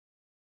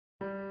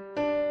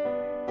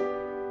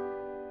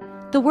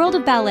The world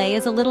of ballet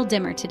is a little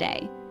dimmer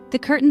today. The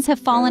curtains have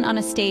fallen on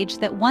a stage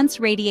that once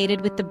radiated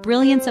with the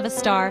brilliance of a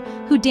star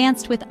who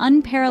danced with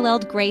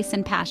unparalleled grace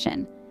and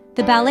passion.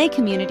 The ballet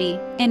community,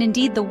 and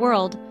indeed the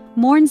world,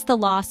 mourns the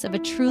loss of a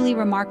truly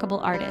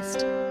remarkable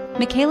artist.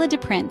 Michaela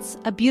DePrince,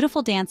 a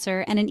beautiful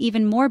dancer and an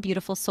even more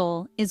beautiful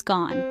soul, is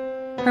gone.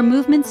 Her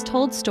movements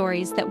told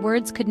stories that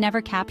words could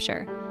never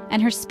capture,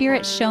 and her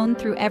spirit shone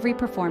through every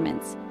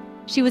performance.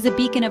 She was a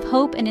beacon of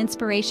hope and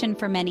inspiration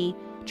for many,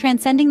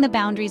 transcending the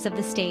boundaries of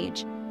the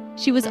stage.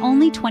 She was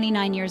only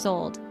 29 years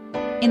old.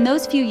 In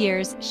those few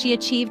years, she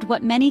achieved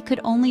what many could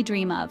only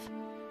dream of.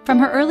 From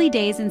her early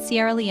days in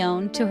Sierra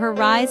Leone to her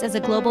rise as a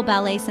global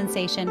ballet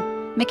sensation,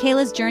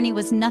 Michaela's journey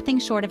was nothing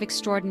short of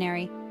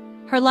extraordinary.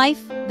 Her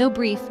life, though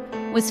brief,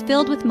 was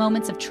filled with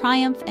moments of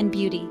triumph and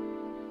beauty.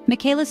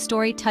 Michaela's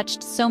story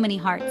touched so many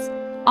hearts.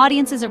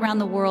 Audiences around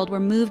the world were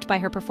moved by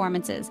her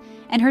performances,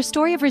 and her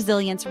story of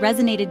resilience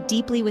resonated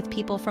deeply with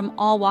people from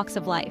all walks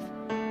of life.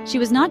 She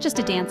was not just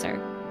a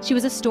dancer, she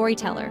was a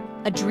storyteller,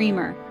 a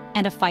dreamer,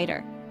 and a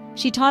fighter.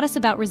 She taught us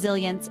about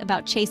resilience,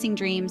 about chasing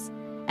dreams,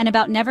 and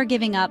about never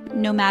giving up,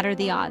 no matter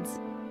the odds.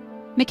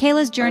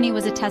 Michaela's journey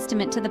was a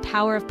testament to the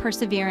power of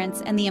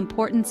perseverance and the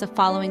importance of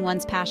following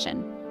one's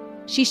passion.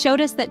 She showed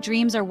us that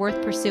dreams are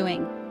worth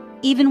pursuing,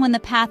 even when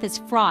the path is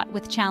fraught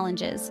with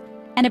challenges,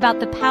 and about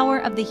the power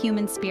of the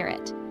human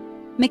spirit.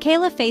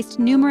 Michaela faced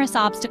numerous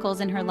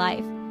obstacles in her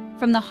life,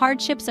 from the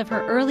hardships of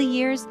her early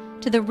years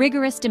to the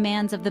rigorous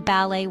demands of the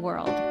ballet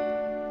world.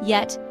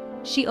 Yet,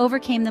 she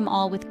overcame them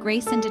all with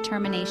grace and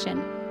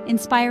determination,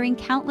 inspiring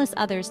countless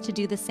others to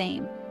do the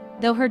same.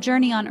 Though her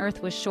journey on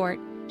earth was short,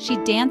 she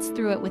danced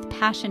through it with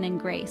passion and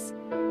grace.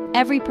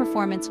 Every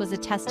performance was a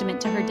testament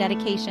to her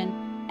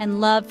dedication and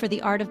love for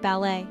the art of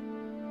ballet.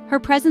 Her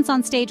presence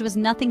on stage was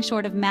nothing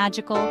short of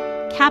magical,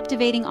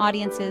 captivating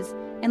audiences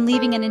and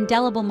leaving an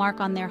indelible mark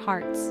on their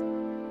hearts.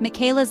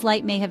 Michaela's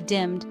light may have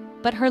dimmed,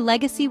 but her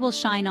legacy will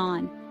shine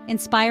on,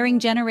 inspiring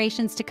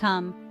generations to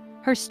come.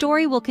 Her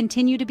story will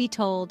continue to be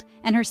told,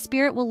 and her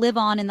spirit will live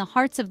on in the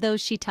hearts of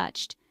those she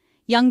touched.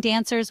 Young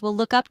dancers will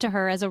look up to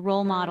her as a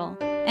role model,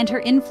 and her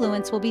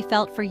influence will be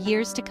felt for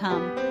years to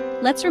come.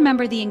 Let's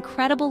remember the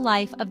incredible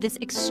life of this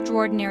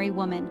extraordinary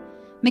woman.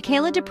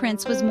 Michaela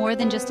DePrince was more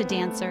than just a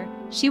dancer.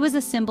 She was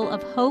a symbol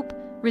of hope,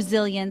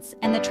 resilience,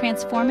 and the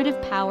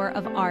transformative power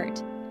of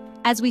art.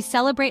 As we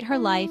celebrate her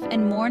life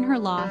and mourn her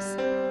loss,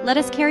 let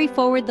us carry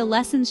forward the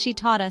lessons she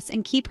taught us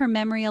and keep her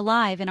memory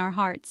alive in our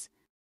hearts.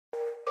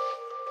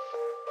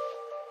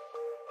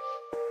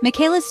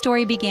 Michaela's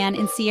story began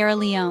in Sierra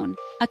Leone,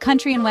 a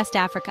country in West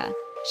Africa.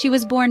 She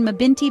was born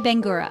Mabinti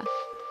Bangura.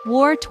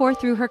 War tore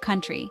through her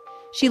country.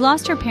 She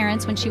lost her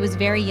parents when she was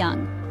very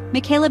young.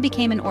 Michaela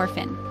became an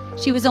orphan.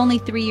 She was only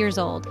 3 years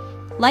old.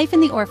 Life in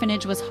the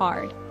orphanage was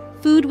hard.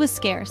 Food was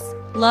scarce.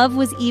 Love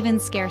was even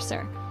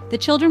scarcer. The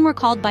children were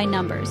called by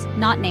numbers,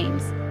 not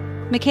names.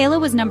 Michaela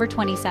was number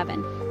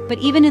 27, but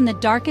even in the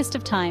darkest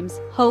of times,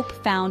 hope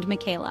found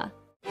Michaela.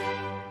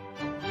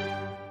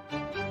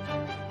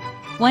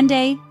 One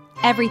day,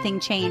 everything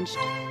changed.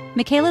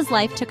 Michaela's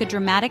life took a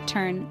dramatic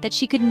turn that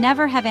she could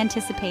never have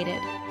anticipated.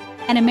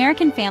 An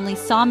American family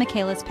saw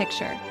Michaela's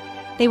picture.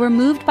 They were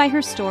moved by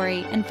her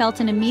story and felt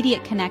an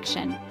immediate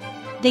connection.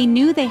 They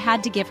knew they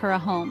had to give her a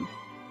home.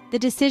 The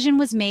decision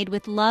was made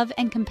with love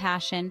and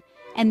compassion,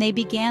 and they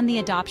began the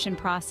adoption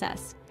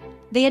process.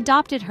 They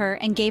adopted her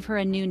and gave her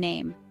a new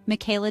name,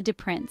 Michaela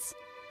DePrince.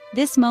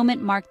 This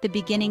moment marked the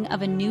beginning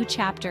of a new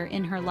chapter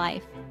in her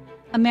life.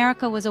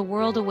 America was a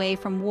world away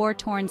from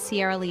war-torn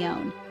Sierra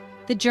Leone.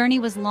 The journey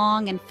was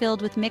long and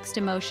filled with mixed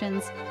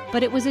emotions,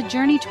 but it was a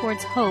journey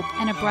towards hope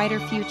and a brighter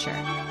future.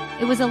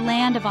 It was a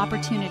land of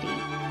opportunity.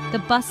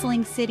 The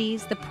bustling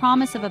cities, the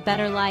promise of a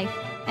better life,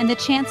 and the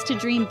chance to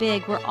dream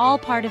big were all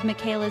part of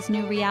Michaela's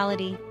new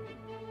reality.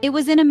 It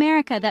was in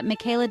America that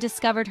Michaela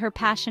discovered her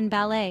passion,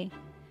 ballet.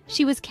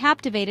 She was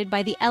captivated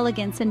by the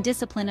elegance and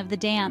discipline of the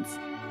dance.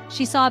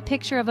 She saw a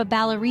picture of a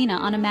ballerina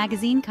on a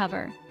magazine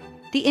cover.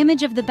 The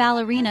image of the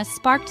ballerina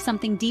sparked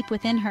something deep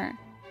within her.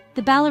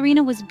 The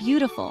ballerina was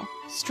beautiful,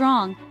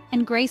 strong,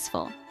 and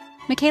graceful.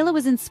 Michaela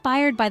was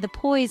inspired by the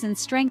poise and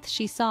strength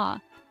she saw.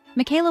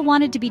 Michaela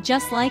wanted to be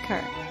just like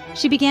her.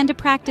 She began to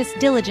practice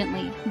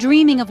diligently,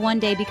 dreaming of one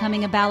day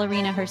becoming a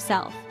ballerina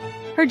herself.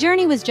 Her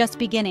journey was just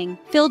beginning,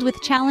 filled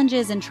with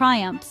challenges and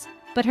triumphs,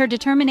 but her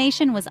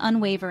determination was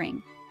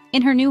unwavering.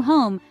 In her new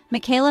home,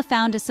 Michaela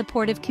found a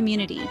supportive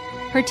community.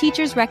 Her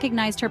teachers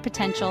recognized her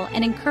potential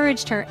and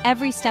encouraged her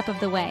every step of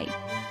the way.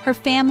 Her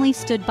family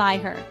stood by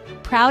her,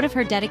 proud of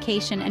her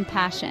dedication and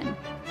passion.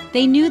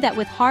 They knew that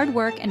with hard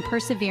work and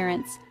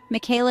perseverance,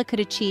 Michaela could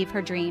achieve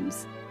her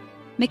dreams.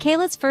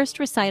 Michaela's first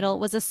recital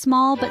was a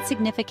small but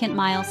significant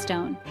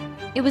milestone.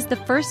 It was the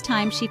first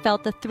time she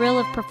felt the thrill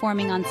of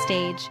performing on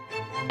stage.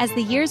 As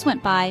the years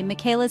went by,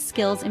 Michaela's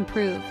skills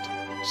improved.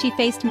 She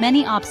faced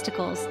many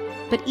obstacles,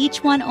 but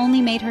each one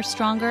only made her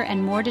stronger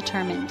and more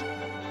determined.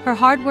 Her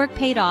hard work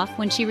paid off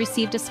when she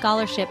received a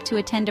scholarship to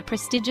attend a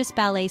prestigious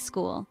ballet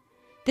school.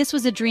 This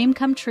was a dream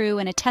come true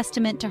and a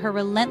testament to her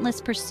relentless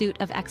pursuit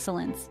of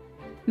excellence.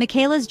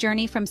 Michaela's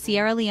journey from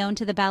Sierra Leone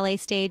to the ballet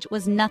stage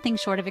was nothing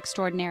short of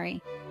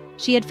extraordinary.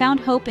 She had found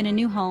hope in a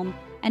new home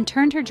and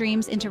turned her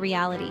dreams into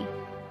reality.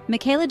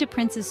 Michaela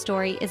DePrince's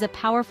story is a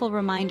powerful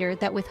reminder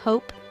that with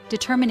hope,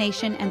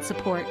 determination, and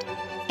support,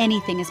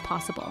 anything is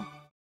possible.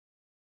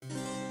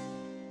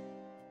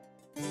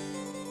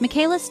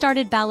 Michaela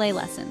started ballet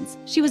lessons.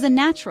 She was a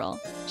natural.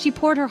 She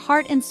poured her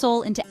heart and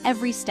soul into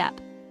every step.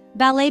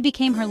 Ballet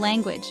became her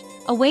language,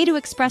 a way to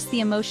express the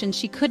emotions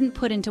she couldn't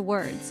put into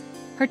words.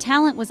 Her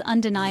talent was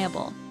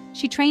undeniable.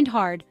 She trained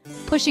hard,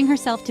 pushing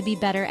herself to be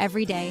better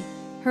every day.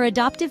 Her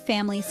adoptive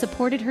family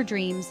supported her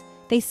dreams.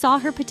 They saw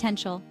her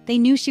potential. They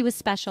knew she was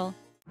special.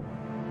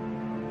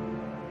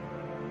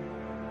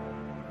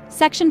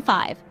 Section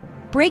 5.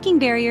 Breaking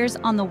barriers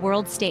on the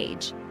world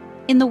stage.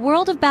 In the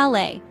world of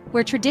ballet,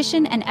 where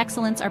tradition and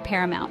excellence are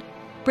paramount,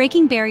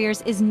 breaking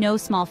barriers is no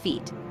small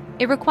feat.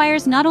 It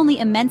requires not only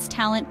immense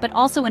talent but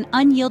also an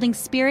unyielding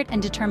spirit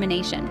and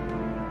determination.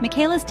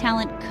 Michaela's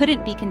talent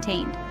couldn't be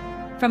contained.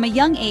 From a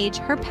young age,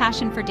 her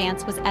passion for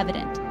dance was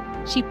evident.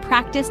 She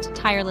practiced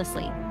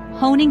tirelessly,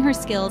 honing her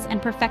skills and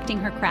perfecting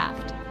her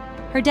craft.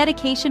 Her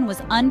dedication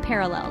was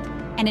unparalleled,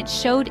 and it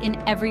showed in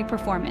every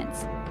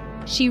performance.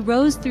 She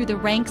rose through the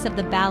ranks of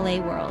the ballet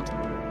world.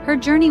 Her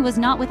journey was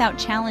not without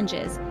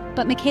challenges,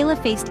 but Michaela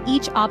faced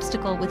each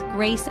obstacle with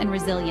grace and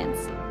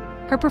resilience.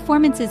 Her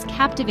performances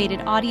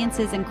captivated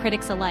audiences and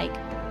critics alike,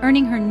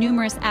 earning her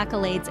numerous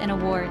accolades and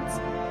awards.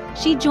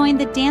 She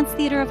joined the Dance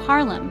Theatre of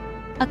Harlem,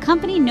 a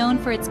company known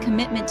for its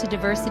commitment to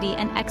diversity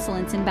and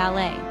excellence in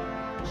ballet.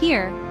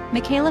 Here,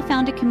 Michaela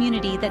found a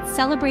community that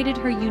celebrated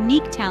her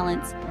unique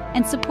talents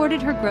and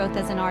supported her growth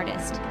as an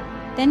artist.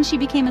 Then she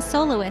became a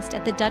soloist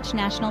at the Dutch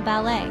National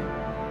Ballet.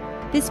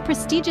 This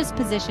prestigious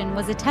position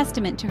was a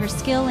testament to her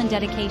skill and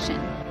dedication.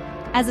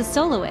 As a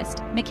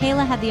soloist,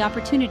 Michaela had the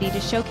opportunity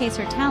to showcase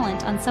her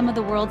talent on some of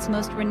the world's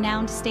most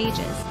renowned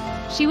stages.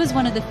 She was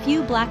one of the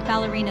few black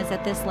ballerinas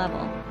at this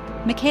level.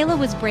 Michaela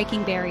was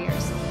breaking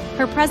barriers.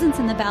 Her presence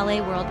in the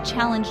ballet world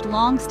challenged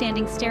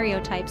long-standing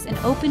stereotypes and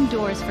opened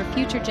doors for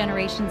future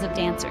generations of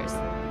dancers.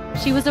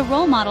 She was a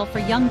role model for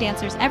young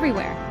dancers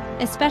everywhere,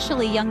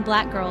 especially young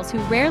black girls who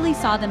rarely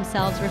saw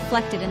themselves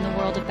reflected in the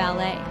world of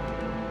ballet.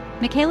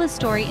 Michaela's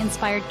story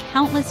inspired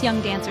countless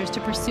young dancers to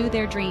pursue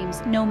their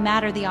dreams, no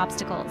matter the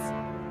obstacles.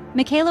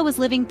 Michaela was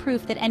living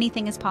proof that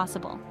anything is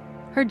possible.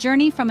 Her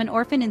journey from an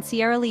orphan in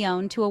Sierra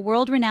Leone to a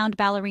world-renowned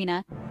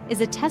ballerina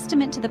is a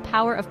testament to the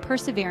power of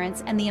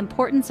perseverance and the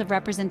importance of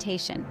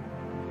representation.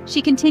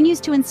 She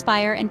continues to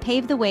inspire and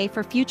pave the way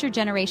for future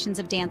generations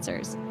of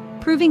dancers,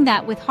 proving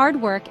that with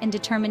hard work and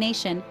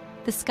determination,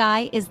 the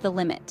sky is the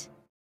limit.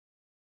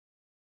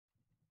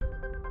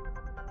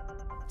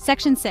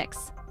 Section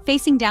 6.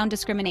 Facing down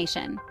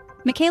discrimination.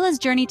 Michaela's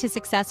journey to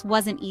success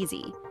wasn't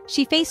easy.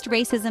 She faced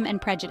racism and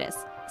prejudice.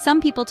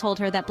 Some people told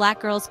her that black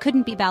girls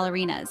couldn't be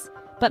ballerinas,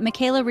 but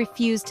Michaela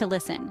refused to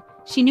listen.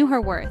 She knew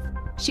her worth.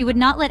 She would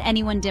not let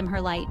anyone dim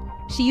her light.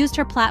 She used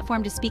her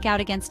platform to speak out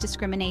against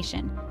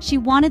discrimination. She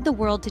wanted the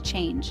world to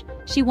change.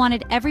 She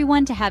wanted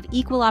everyone to have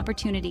equal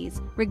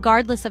opportunities,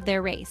 regardless of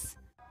their race.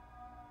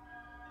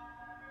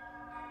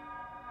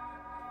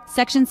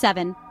 Section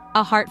 7.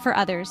 A heart for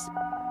others.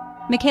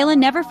 Michaela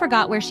never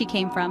forgot where she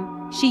came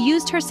from. She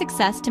used her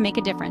success to make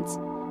a difference.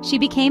 She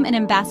became an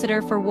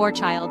ambassador for War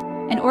Child,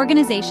 an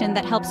organization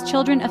that helps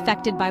children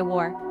affected by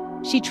war.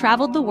 She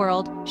traveled the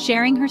world,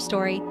 sharing her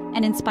story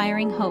and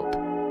inspiring hope.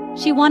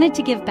 She wanted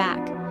to give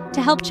back,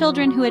 to help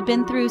children who had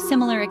been through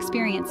similar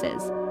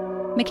experiences.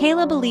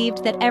 Michaela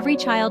believed that every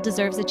child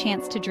deserves a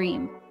chance to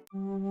dream.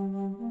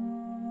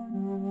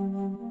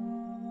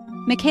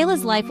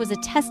 Michaela's life was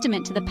a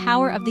testament to the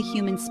power of the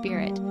human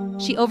spirit.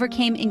 She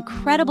overcame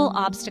incredible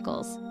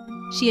obstacles.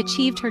 She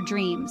achieved her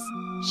dreams.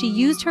 She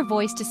used her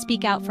voice to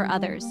speak out for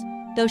others.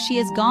 Though she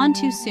is gone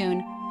too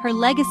soon, her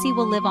legacy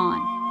will live on.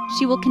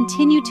 She will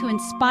continue to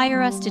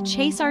inspire us to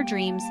chase our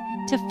dreams,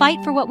 to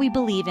fight for what we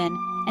believe in,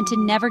 and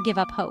to never give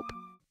up hope.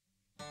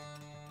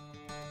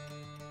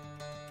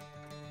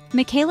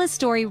 Michaela's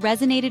story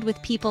resonated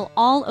with people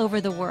all over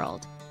the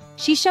world.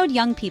 She showed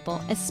young people,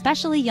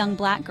 especially young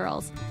black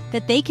girls,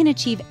 that they can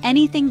achieve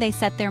anything they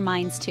set their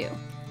minds to.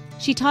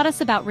 She taught us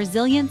about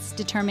resilience,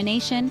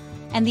 determination,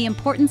 and the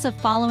importance of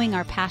following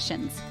our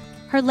passions.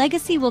 Her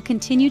legacy will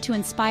continue to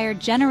inspire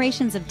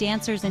generations of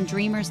dancers and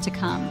dreamers to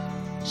come.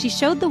 She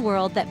showed the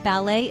world that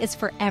ballet is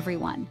for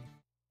everyone.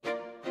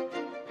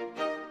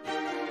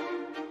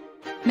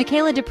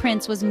 Michaela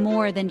DePrince was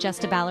more than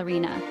just a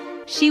ballerina.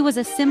 She was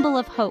a symbol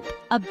of hope,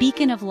 a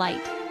beacon of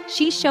light.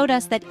 She showed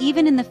us that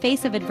even in the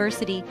face of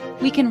adversity,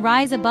 we can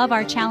rise above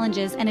our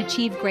challenges and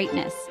achieve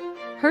greatness.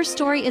 Her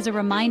story is a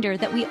reminder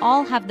that we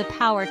all have the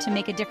power to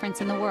make a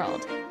difference in the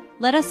world.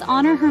 Let us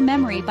honor her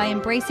memory by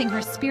embracing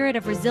her spirit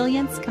of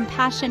resilience,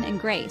 compassion, and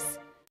grace.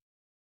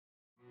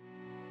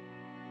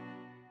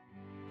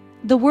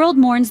 The world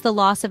mourns the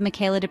loss of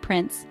Michaela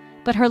DePrince,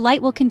 but her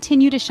light will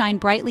continue to shine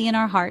brightly in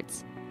our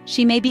hearts.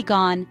 She may be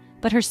gone,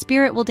 but her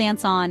spirit will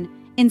dance on,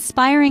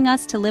 inspiring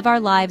us to live our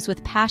lives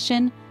with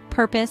passion,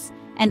 purpose,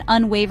 and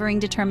unwavering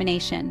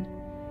determination.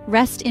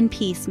 Rest in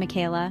peace,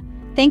 Michaela.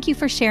 Thank you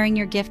for sharing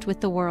your gift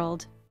with the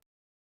world.